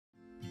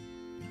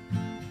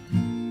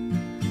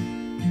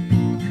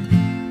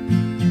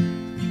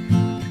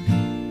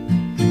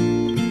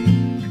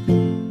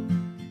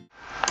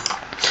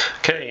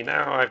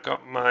now I've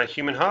got my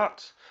human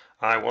heart,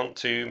 I want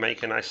to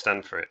make a nice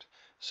stand for it.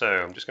 So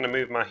I'm just going to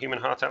move my human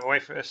heart out of the way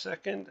for a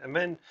second, and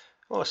then,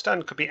 well, a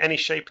stand could be any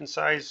shape and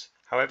size,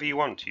 however you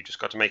want. You just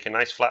got to make a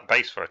nice flat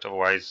base for it,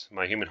 otherwise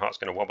my human heart's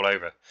going to wobble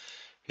over.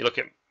 If you look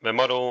at the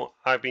model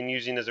I've been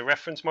using as a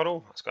reference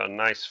model, it's got a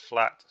nice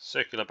flat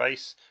circular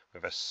base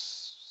with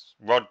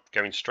a rod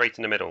going straight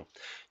in the middle.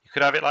 You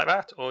could have it like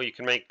that, or you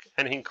can make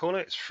anything cooler.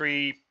 It's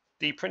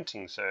 3D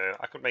printing, so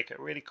I could make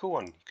a really cool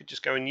one. You could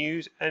just go and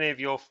use any of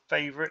your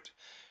favorite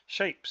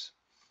shapes.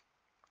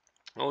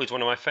 Always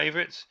one of my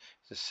favorites.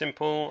 It's as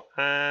simple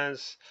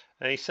as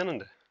a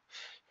cylinder.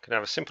 You could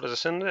have as simple as a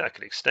cylinder. I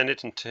could extend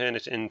it and turn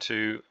it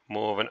into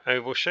more of an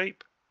oval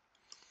shape.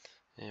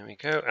 There we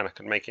go, and I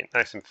could make it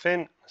nice and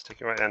thin. Let's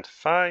take it right down to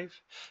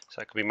 5.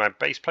 So that could be my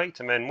base plate,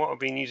 and then what we've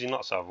been using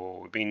lots of, well,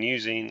 we've been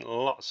using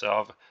lots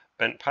of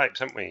bent pipes,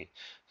 haven't we?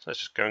 So let's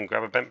just go and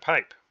grab a bent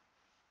pipe.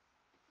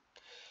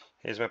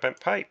 Here's my bent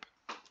pipe.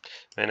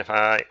 And if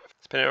I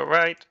spin it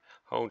upright,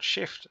 hold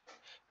shift,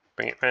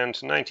 bring it round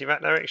to 90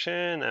 that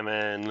direction, and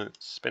then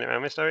let's spin it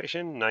around this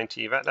direction,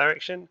 90 that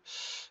direction.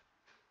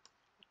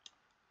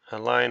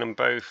 Align them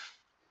both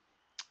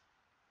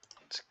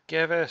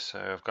together, so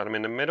I've got them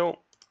in the middle.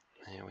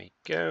 There we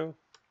go.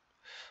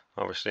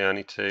 Obviously I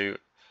need to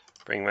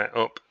bring that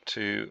up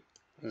to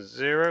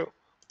 0.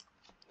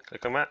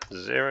 Click on that,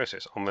 0, so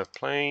it's on the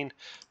plane,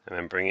 and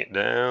then bring it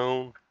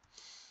down.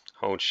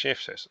 Hold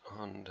shift so it's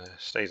on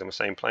stays on the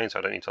same plane, so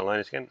I don't need to align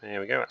it again. There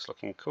we go, that's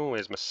looking cool.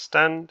 Here's my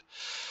stand.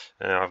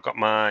 Now I've got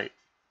my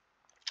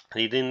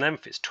lead-in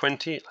length, it's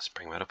 20. Let's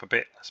bring that up a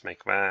bit. Let's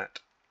make that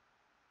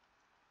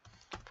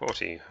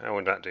 40. How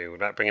would that do?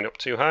 Would that bring it up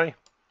too high?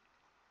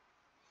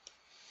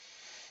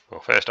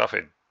 Well, first off,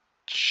 it'd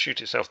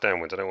shoot itself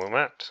downwards. I don't want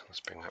that. Let's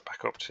bring that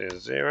back up to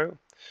 0.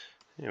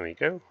 There we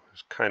go.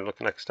 It's kind of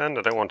looking like a stand.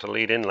 I don't want to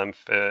lead in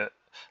length,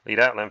 lead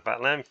out length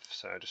that length,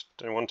 so I just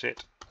don't want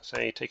it.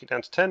 Say take it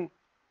down to 10.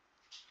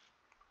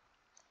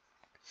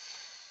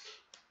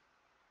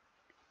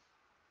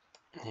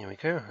 Here we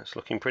go. It's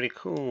looking pretty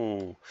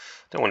cool.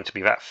 Don't want it to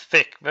be that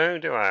thick though,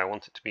 do I? I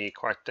want it to be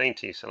quite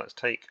dainty. So let's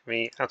take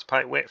the outer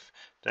pipe width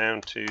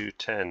down to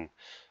 10.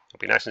 It'll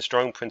be nice and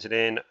strong, printed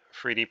in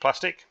 3D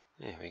plastic.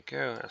 There we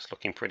go. That's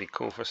looking pretty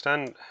cool for a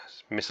stand.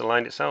 It's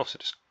misaligned itself, so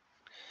just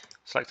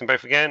select them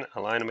both again,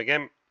 align them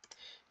again.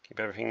 Keep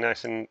everything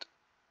nice and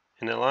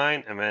in a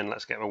line, and then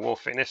let's get the wall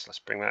thickness. Let's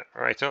bring that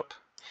right up.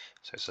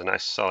 So it's a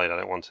nice solid. I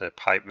don't want a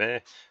pipe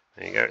there.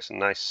 There you go. It's a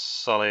nice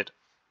solid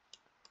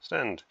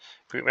stand.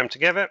 Group them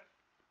together.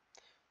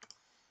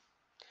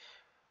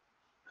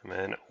 And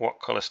then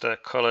what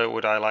colour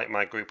would I like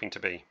my grouping to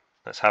be?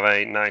 Let's have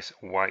a nice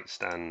white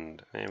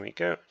stand. There we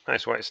go.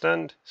 Nice white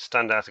stand.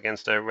 Stand out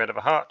against a red of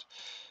a heart.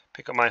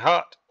 Pick up my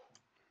heart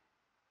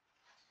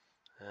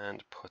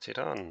and put it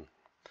on.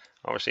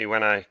 Obviously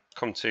when I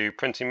come to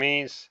printing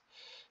these,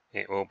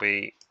 it will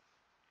be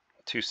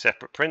 2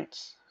 separate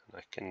prints. I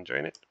can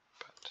join it,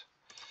 but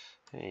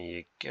there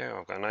you go.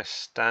 I've got a nice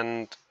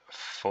stand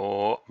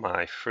for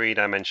my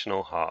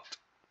 3-dimensional heart.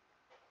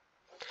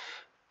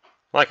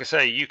 Like I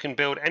say, you can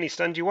build any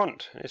stand you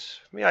want.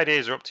 The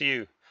ideas are up to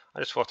you.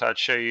 I just thought I'd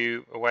show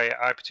you a way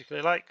I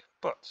particularly like,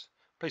 but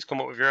please come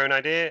up with your own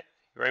idea,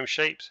 your own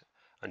shapes,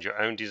 and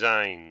your own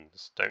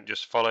designs. Don't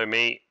just follow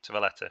me to the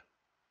letter.